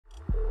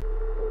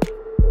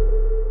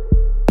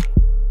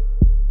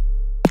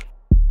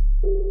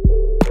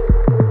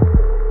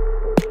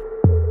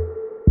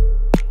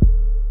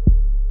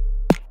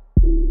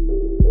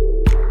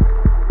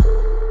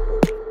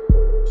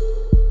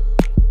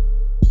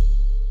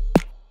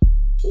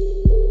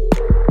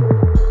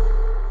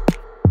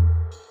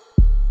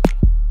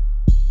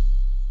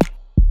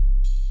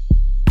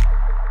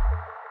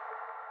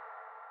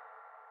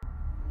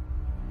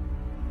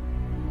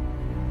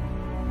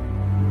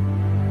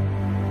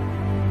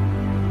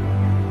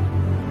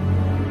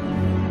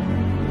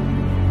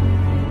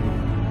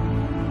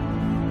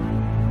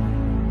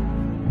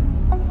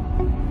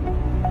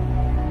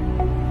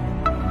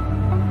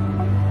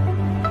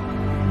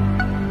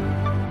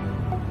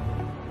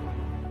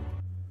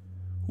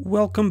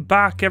Welcome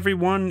back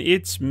everyone,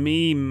 it's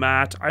me,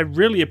 Matt. I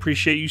really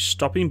appreciate you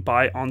stopping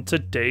by on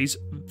today's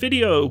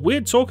video.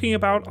 We're talking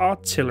about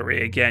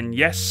artillery again.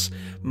 Yes,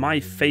 my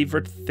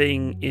favourite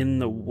thing in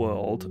the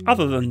world.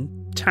 Other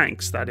than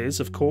tanks, that is,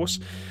 of course.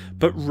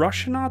 But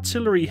Russian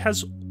artillery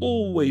has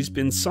always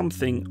been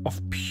something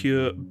of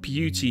pure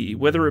beauty,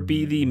 whether it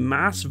be the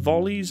mass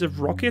volleys of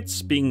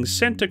rockets being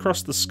sent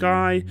across the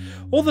sky,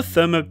 or the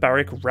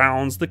thermobaric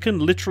rounds that can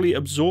literally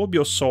absorb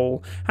your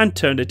soul and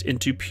turn it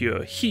into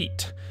pure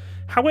heat.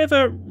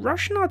 However,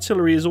 Russian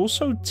artillery is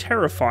also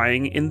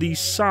terrifying in the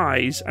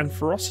size and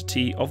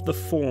ferocity of the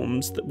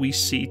forms that we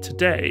see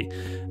today,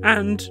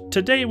 and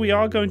today we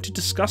are going to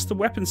discuss the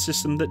weapon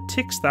system that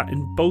ticks that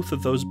in both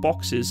of those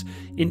boxes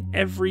in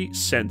every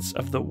sense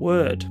of the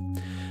word.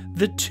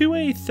 The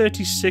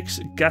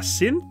 2A36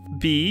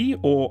 Giatsint-B,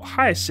 or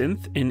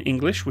hyacinth in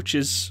English, which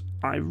is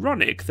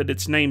ironic that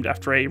it's named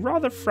after a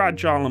rather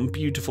fragile and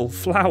beautiful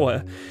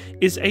flower,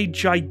 is a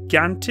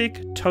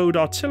gigantic towed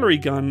artillery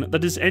gun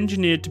that is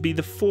engineered to be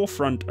the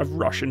forefront of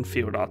Russian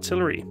field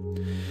artillery.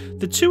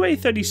 The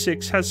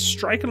 2A36 has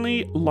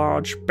strikingly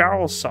large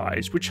barrel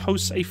size, which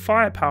hosts a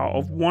firepower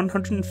of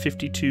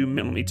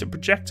 152mm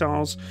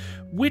projectiles,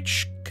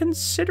 which,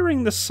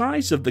 considering the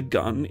size of the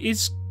gun,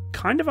 is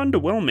kind of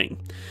underwhelming.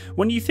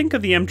 When you think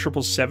of the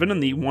M777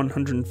 and the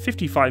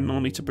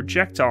 155mm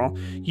projectile,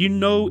 you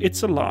know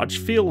it's a large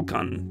field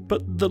gun,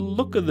 but the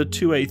look of the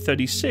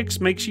 2A36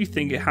 makes you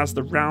think it has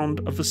the round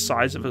of the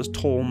size of a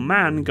tall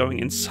man going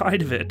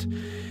inside of it.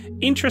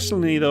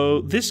 Interestingly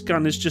though, this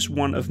gun is just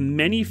one of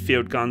many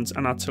field guns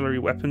and artillery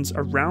weapons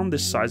around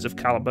this size of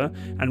caliber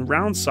and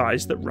round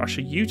size that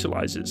Russia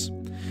utilizes.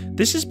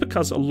 This is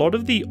because a lot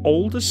of the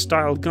older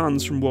style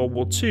guns from World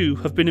War II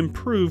have been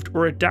improved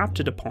or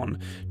adapted upon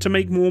to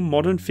make more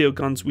modern field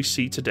guns we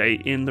see today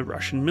in the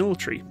Russian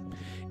military.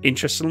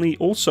 Interestingly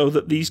also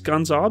that these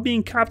guns are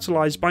being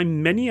capitalized by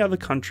many other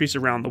countries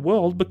around the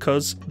world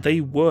because they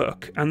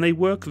work, and they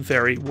work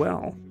very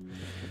well.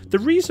 The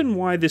reason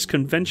why this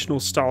conventional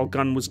style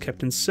gun was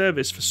kept in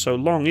service for so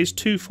long is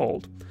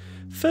twofold.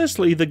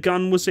 Firstly, the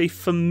gun was a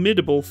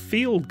formidable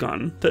field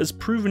gun that has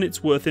proven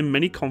its worth in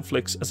many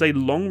conflicts as a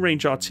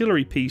long-range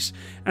artillery piece,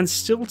 and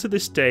still to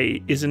this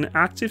day is in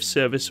active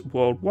service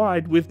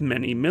worldwide with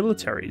many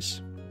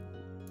militaries.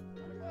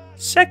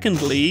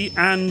 Secondly,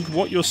 and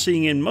what you're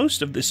seeing in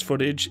most of this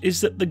footage, is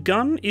that the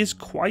gun is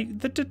quite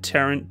the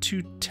deterrent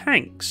to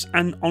tanks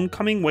and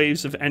oncoming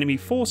waves of enemy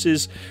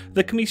forces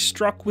that can be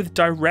struck with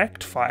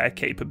direct fire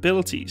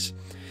capabilities.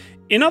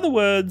 In other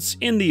words,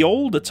 in the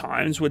older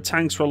times where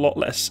tanks were a lot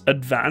less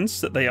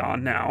advanced than they are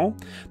now,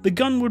 the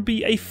gun would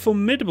be a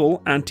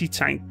formidable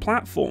anti-tank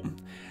platform.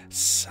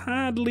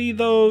 Sadly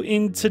though,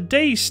 in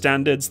today's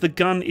standards, the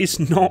gun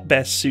is not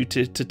best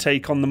suited to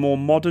take on the more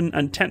modern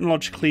and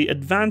technologically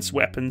advanced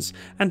weapons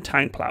and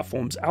tank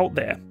platforms out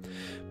there.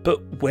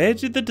 But where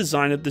did the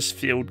design of this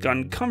field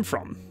gun come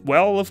from?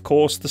 Well, of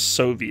course, the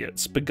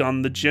Soviets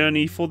begun the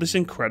journey for this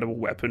incredible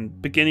weapon,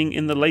 beginning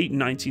in the late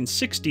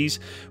 1960s,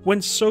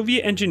 when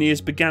Soviet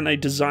engineers began a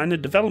design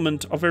and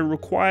development of a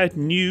required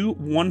new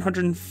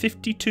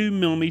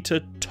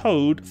 152mm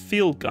towed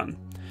field gun.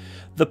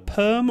 The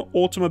Perm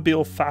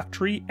Automobile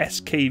Factory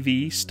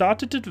SKV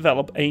started to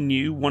develop a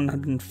new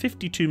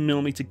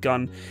 152mm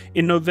gun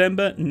in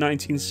November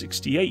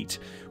 1968,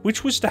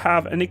 which was to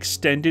have an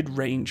extended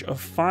range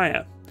of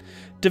fire.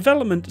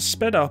 Development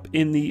sped up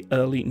in the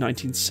early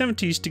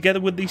 1970s together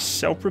with the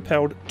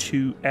self-propelled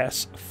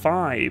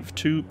 2S5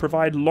 to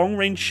provide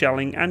long-range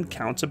shelling and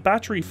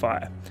counter-battery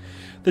fire.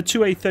 The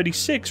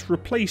 2A36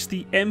 replaced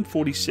the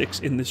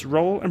M46 in this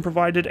role and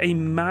provided a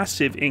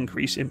massive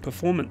increase in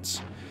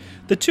performance.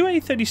 The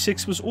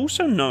 2A36 was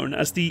also known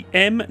as the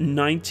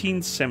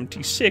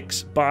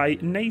M1976 by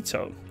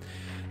NATO.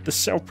 The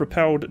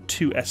self-propelled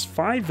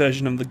 2S5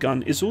 version of the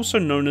gun is also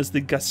known as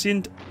the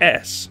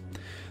Giatsint-S.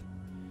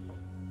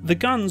 The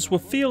guns were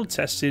field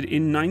tested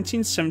in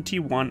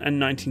 1971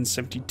 and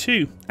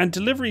 1972, and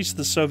deliveries to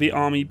the Soviet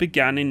Army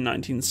began in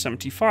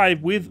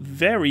 1975 with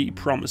very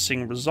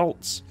promising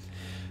results.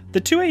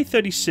 The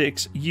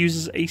 2A36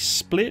 uses a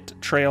split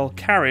trail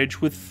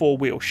carriage with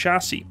four-wheel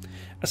chassis.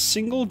 A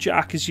single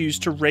jack is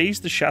used to raise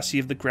the chassis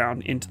of the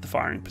ground into the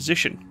firing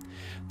position.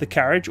 The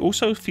carriage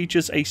also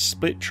features a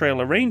split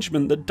trail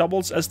arrangement that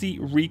doubles as the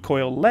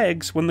recoil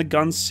legs when the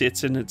gun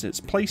sits in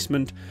its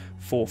placement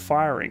for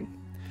firing.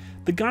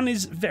 The gun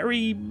is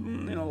very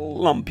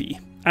lumpy,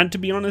 and to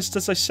be honest,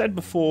 as I said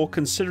before,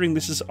 considering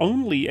this is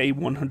only a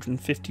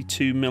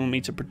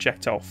 152mm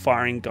projectile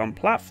firing gun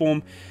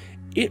platform,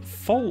 it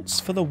faults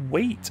for the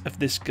weight of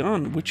this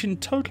gun, which in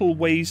total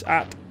weighs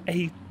at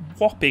a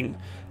whopping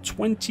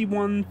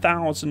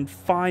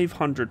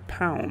 21,500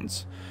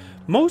 pounds.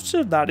 Most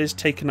of that is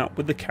taken up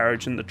with the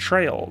carriage and the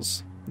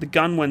trails. The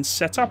gun when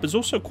set up is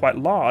also quite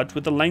large,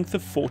 with a length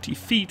of 40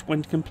 feet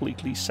when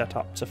completely set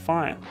up to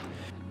fire.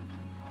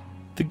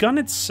 The gun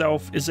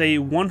itself is a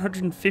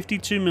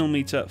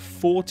 152mm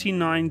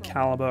 49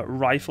 caliber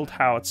rifled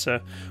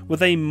howitzer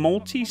with a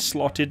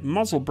multi-slotted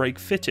muzzle brake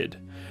fitted.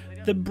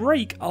 The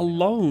brake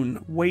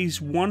alone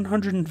weighs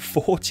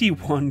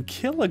 141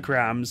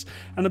 kilograms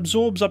and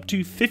absorbs up to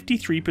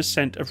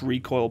 53% of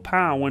recoil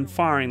power when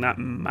firing that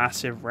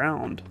massive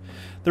round.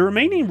 The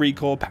remaining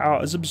recoil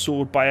power is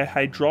absorbed by a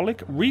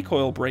hydraulic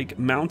recoil brake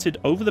mounted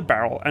over the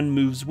barrel and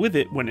moves with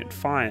it when it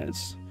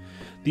fires.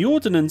 The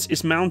ordnance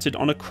is mounted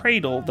on a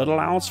cradle that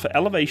allows for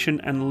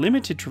elevation and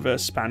limited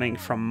traverse spanning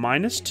from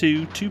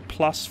 -2 to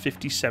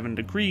 +57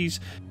 degrees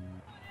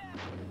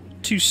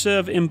to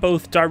serve in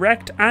both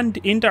direct and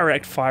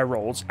indirect fire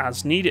rolls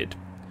as needed.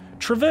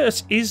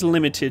 Traverse is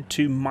limited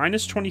to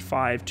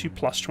 -25 to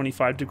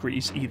 +25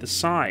 degrees either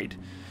side.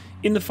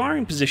 In the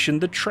firing position,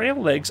 the trail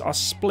legs are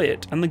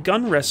split and the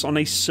gun rests on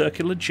a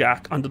circular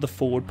jack under the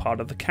forward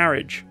part of the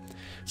carriage.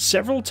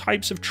 Several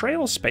types of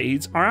trail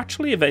spades are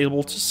actually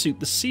available to suit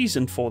the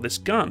season for this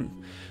gun.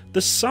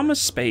 The summer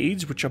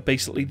spades, which are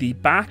basically the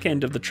back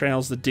end of the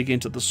trails that dig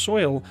into the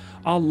soil,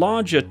 are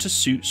larger to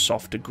suit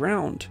softer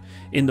ground.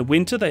 In the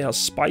winter they are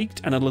spiked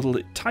and a little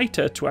bit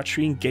tighter to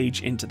actually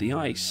engage into the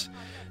ice.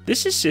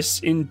 This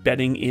assists in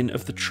bedding in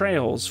of the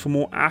trails for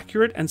more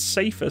accurate and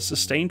safer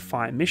sustained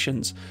fire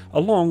missions,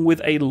 along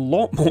with a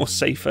lot more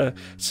safer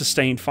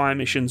sustained fire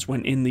missions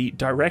when in the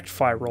direct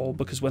fire roll,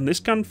 because when this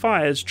gun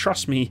fires,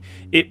 trust me,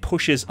 it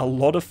pushes a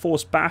lot of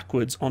force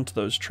backwards onto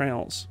those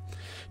trails.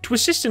 To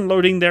assist in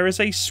loading, there is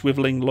a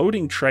swiveling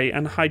loading tray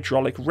and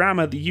hydraulic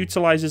rammer that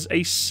utilizes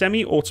a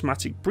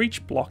semi-automatic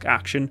breech block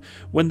action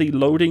when the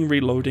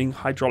loading-reloading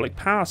hydraulic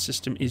power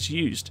system is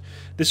used.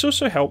 This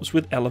also helps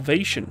with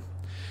elevation.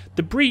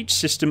 The breech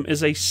system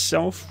is a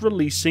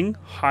self-releasing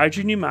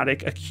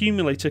hydro-pneumatic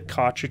accumulator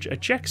cartridge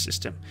eject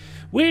system,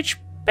 which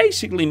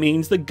basically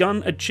means the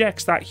gun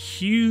ejects that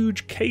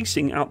huge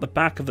casing out the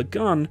back of the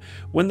gun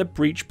when the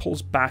breech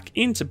pulls back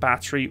into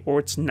battery or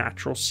its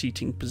natural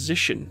seating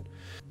position.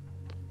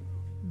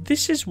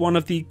 This is one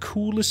of the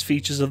coolest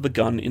features of the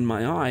gun in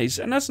my eyes,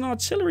 and as an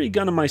artillery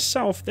gunner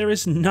myself, there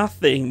is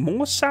nothing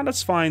more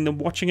satisfying than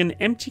watching an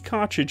empty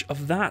cartridge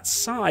of that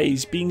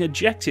size being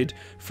ejected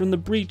from the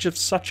breech of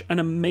such an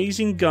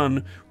amazing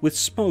gun with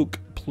smoke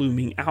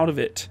pluming out of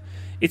it.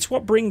 It's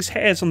what brings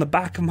hairs on the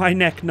back of my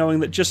neck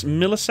knowing that just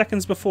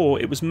milliseconds before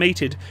it was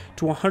mated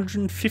to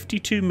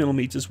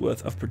 152mm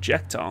worth of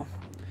projectile.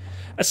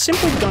 A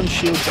simple gun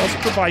shield does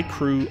provide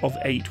crew of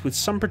 8 with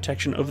some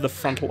protection over the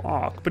frontal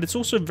arc, but it's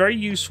also very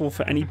useful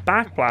for any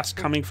backblast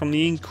coming from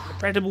the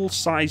incredible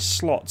sized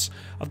slots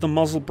of the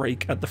muzzle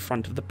brake at the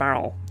front of the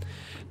barrel.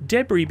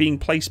 Debris being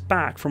placed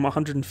back from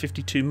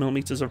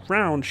 152mm of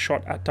round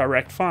shot at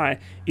direct fire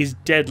is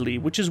deadly,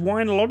 which is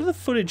why in a lot of the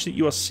footage that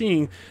you are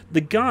seeing,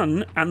 the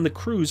gun and the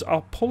crews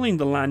are pulling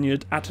the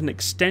lanyard at an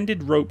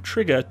extended rope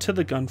trigger to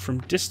the gun from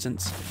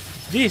distance.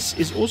 This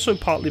is also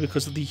partly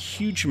because of the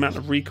huge amount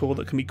of recoil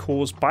that can be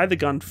caused by the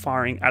gun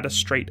firing at a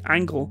straight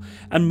angle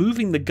and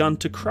moving the gun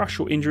to crush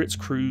or injure its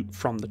crew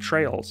from the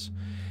trails.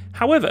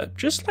 However,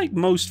 just like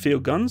most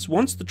field guns,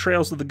 once the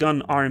trails of the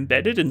gun are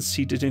embedded and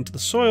seated into the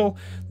soil,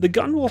 the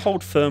gun will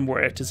hold firm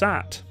where it is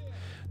at.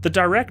 The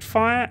direct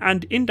fire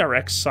and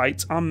indirect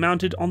sights are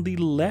mounted on the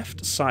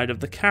left side of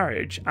the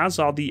carriage, as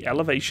are the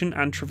elevation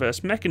and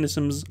traverse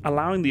mechanisms,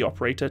 allowing the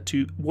operator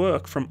to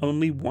work from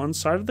only one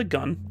side of the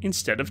gun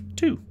instead of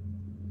two.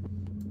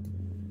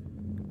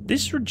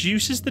 This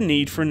reduces the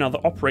need for another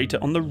operator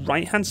on the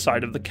right hand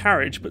side of the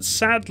carriage, but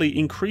sadly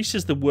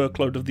increases the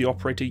workload of the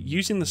operator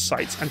using the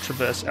sights and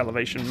traverse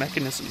elevation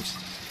mechanisms.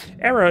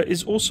 Error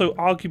is also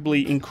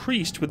arguably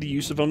increased with the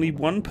use of only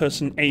one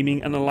person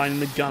aiming and aligning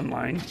the gun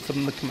line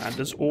from the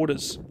commander's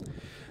orders.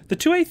 The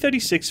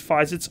 2A36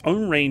 fires its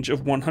own range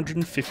of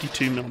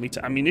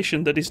 152mm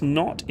ammunition that is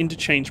not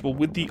interchangeable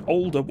with the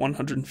older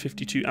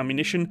 152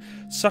 ammunition,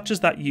 such as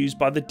that used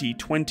by the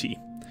D20.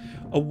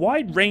 A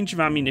wide range of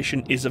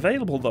ammunition is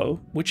available though,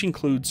 which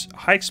includes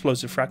high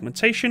explosive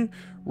fragmentation,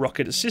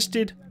 rocket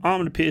assisted,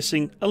 armor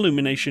piercing,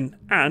 illumination,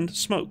 and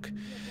smoke.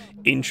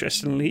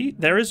 Interestingly,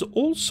 there is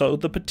also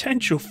the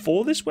potential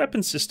for this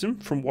weapon system,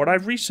 from what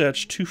I've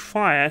researched, to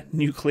fire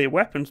nuclear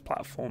weapons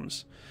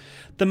platforms.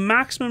 The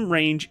maximum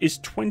range is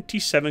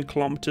 27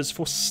 kilometers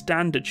for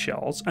standard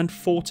shells and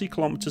 40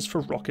 kilometers for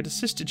rocket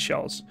assisted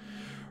shells.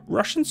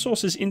 Russian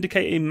sources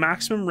indicate a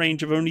maximum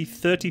range of only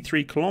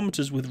 33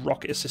 kilometers with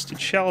rocket-assisted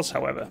shells,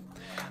 however.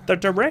 The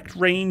direct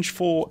range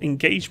for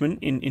engagement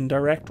in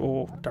indirect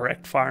or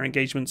direct fire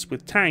engagements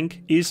with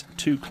tank is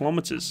 2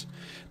 kilometers.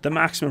 The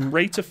maximum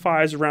rate of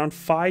fire is around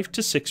 5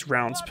 to 6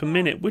 rounds per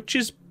minute, which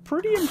is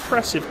pretty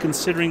impressive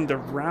considering the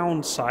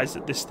round size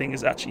that this thing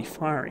is actually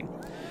firing.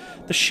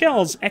 The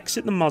shells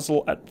exit the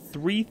muzzle at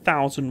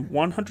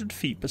 3,100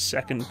 feet per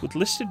second, with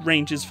listed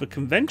ranges for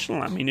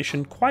conventional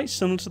ammunition quite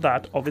similar to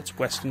that of its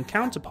Western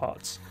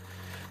counterparts.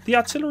 The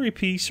artillery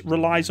piece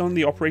relies on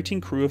the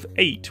operating crew of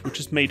 8, which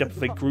is made up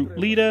of a group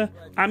leader,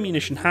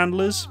 ammunition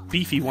handlers,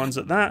 beefy ones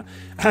at that,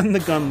 and the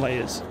gun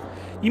layers.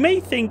 You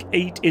may think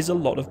 8 is a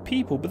lot of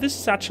people, but this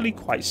is actually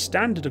quite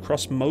standard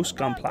across most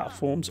gun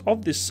platforms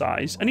of this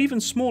size, and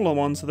even smaller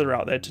ones that are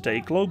out there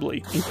today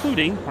globally,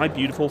 including my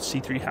beautiful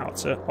C3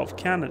 howitzer of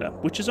Canada,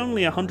 which is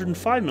only a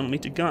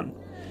 105mm gun.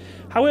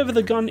 However,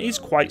 the gun is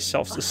quite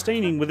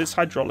self-sustaining with its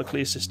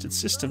hydraulically assisted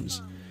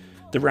systems.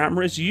 The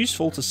rammer is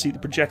useful to see the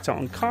projectile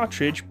on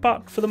cartridge,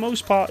 but for the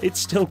most part it's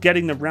still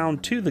getting the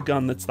round to the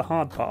gun that's the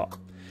hard part.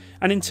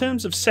 And in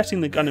terms of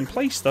setting the gun in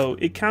place though,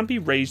 it can be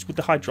raised with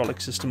the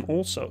hydraulic system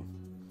also.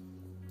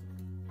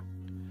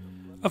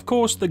 Of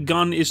course, the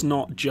gun is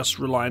not just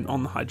reliant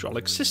on the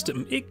hydraulic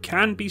system, it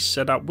can be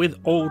set up with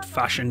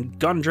old-fashioned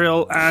gun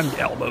drill and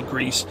elbow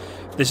grease.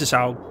 This is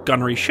how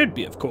gunnery should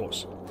be, of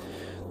course.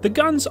 The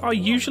guns are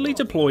usually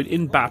deployed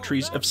in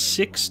batteries of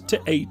 6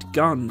 to 8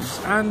 guns,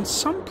 and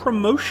some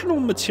promotional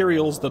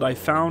materials that I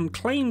found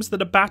claims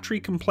that a battery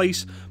can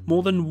place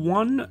more than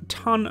 1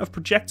 ton of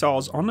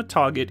projectiles on a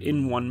target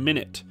in 1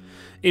 minute.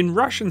 In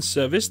Russian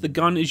service, the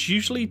gun is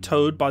usually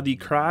towed by the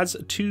Kraz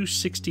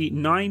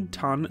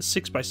 269-ton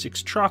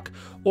 6x6 truck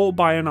or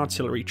by an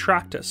artillery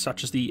tractor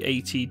such as the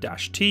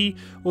AT-T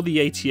or the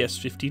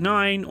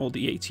ATS-59 or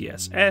the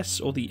ATS-S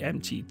or the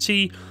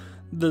MTT.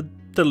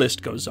 The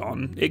list goes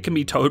on. It can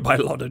be towed by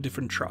a lot of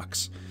different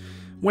trucks.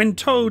 When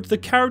towed, the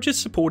carriage is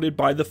supported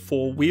by the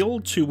 4-wheel,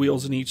 2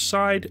 wheels on each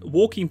side,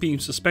 walking beam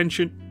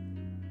suspension,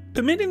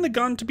 permitting the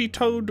gun to be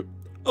towed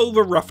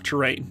over rough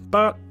terrain,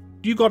 but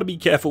you gotta be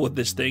careful with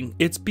this thing.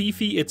 It's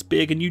beefy, it's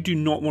big, and you do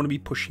not want to be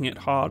pushing it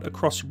hard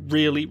across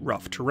really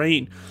rough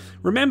terrain.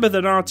 Remember that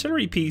an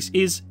artillery piece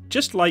is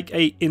just like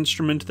an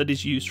instrument that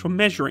is used for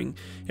measuring.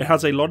 It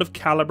has a lot of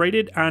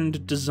calibrated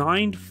and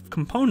designed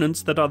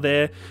components that are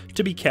there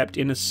to be kept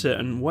in a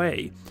certain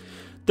way.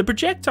 The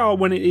projectile,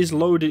 when it is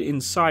loaded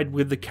inside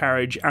with the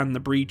carriage and the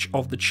breech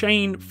of the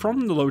chain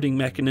from the loading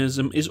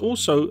mechanism, is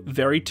also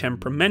very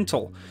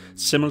temperamental.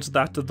 Similar to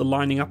that of the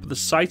lining up of the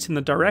sights in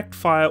the direct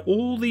fire,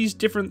 all these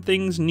different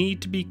things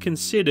need to be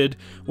considered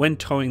when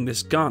towing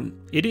this gun.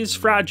 It is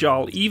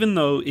fragile even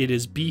though it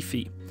is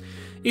beefy.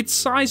 Its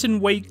size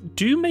and weight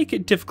do make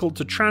it difficult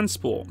to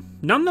transport.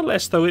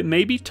 Nonetheless though, it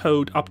may be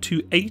towed up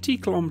to 80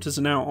 km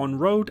an hour on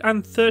road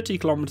and 30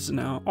 km an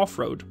hour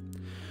off-road.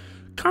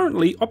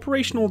 Currently,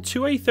 operational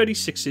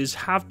 2A36s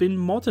have been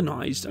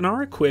modernised and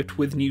are equipped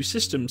with new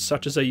systems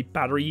such as a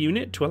battery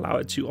unit to allow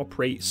it to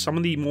operate some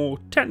of the more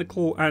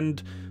technical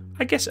and,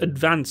 I guess,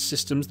 advanced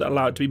systems that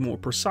allow it to be more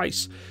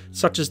precise,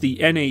 such as the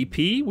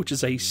NAP, which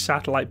is a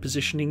satellite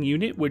positioning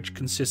unit which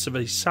consists of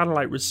a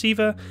satellite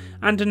receiver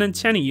and an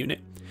antenna unit.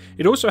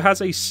 It also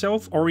has a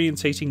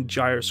self-orientating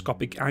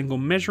gyroscopic angle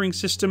measuring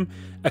system,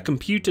 a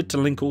computer to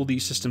link all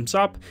these systems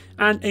up,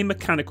 and a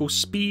mechanical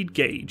speed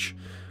gauge.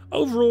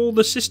 Overall,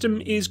 the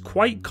system is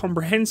quite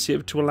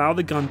comprehensive to allow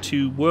the gun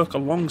to work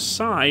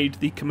alongside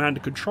the command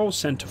and control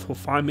center for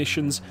fire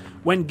missions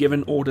when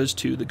given orders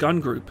to the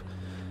gun group.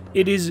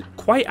 It is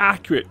quite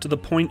accurate to the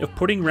point of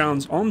putting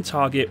rounds on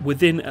target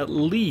within at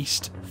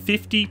least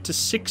 50 to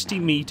 60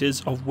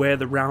 meters of where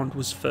the round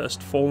was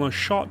first fallen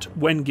shot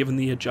when given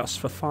the adjust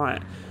for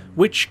fire,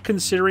 which,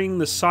 considering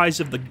the size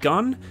of the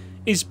gun,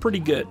 is pretty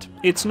good.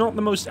 It's not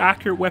the most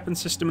accurate weapon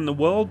system in the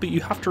world, but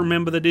you have to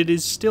remember that it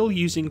is still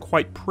using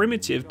quite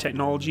primitive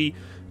technology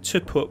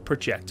to put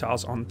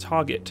projectiles on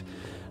target.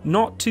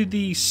 Not to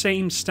the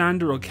same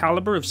standard or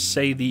caliber of,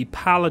 say, the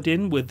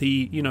Paladin with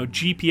the,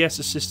 GPS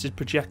assisted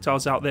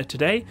projectiles out there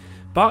today,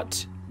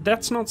 but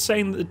that's not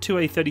saying that the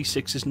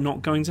 2A36 is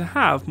not going to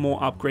have more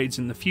upgrades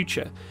in the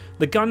future.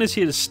 The gun is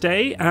here to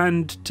stay,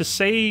 and to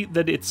say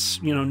that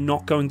it's,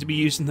 not going to be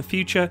used in the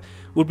future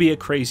would be a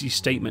crazy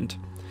statement.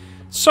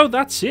 So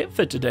that's it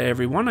for today,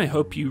 everyone. I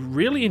hope you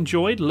really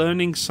enjoyed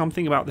learning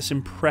something about this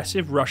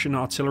impressive Russian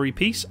artillery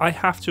piece. I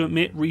have to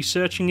admit,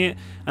 researching it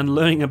and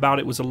learning about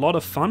it was a lot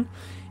of fun.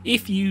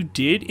 If you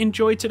did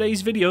enjoy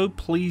today's video,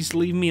 please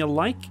leave me a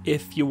like.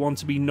 If you want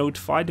to be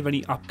notified of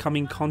any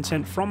upcoming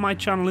content from my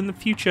channel in the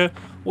future,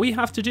 all you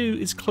have to do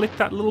is click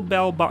that little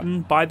bell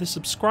button by the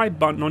subscribe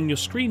button on your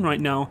screen right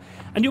now,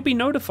 and you'll be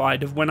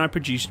notified of when I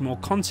produce more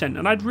content.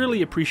 And I'd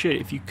really appreciate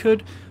it if you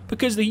could,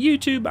 because the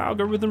YouTube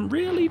algorithm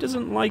really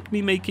doesn't like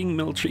me making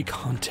military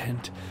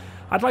content.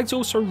 I'd like to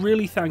also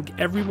really thank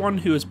everyone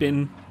who has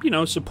been,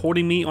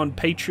 supporting me on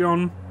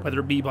Patreon,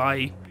 whether it be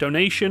by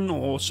donation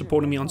or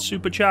supporting me on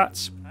Super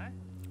Chats,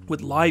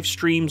 with live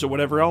streams or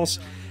whatever else,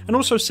 and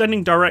also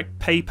sending direct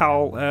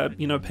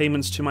PayPal,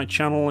 payments to my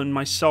channel and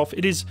myself.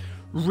 It is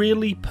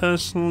really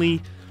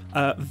personally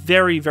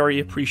very, very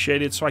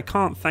appreciated, so I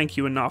can't thank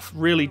you enough.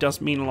 Really does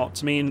mean a lot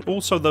to me, and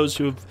also those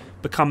who have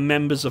become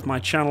members of my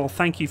channel,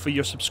 thank you for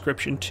your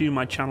subscription to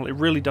my channel. It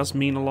really does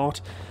mean a lot.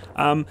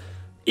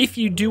 If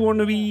you do want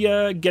to be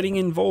getting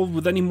involved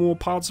with any more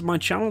parts of my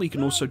channel, you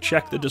can also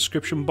check the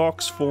description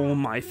box for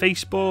my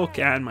Facebook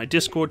and my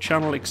Discord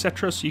channel,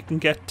 etc. So you can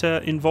get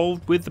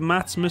involved with the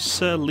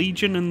Maximus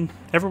Legion and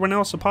everyone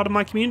else a part of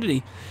my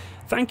community.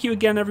 Thank you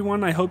again,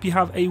 everyone. I hope you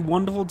have a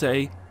wonderful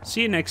day.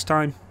 See you next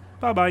time.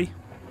 Bye-bye.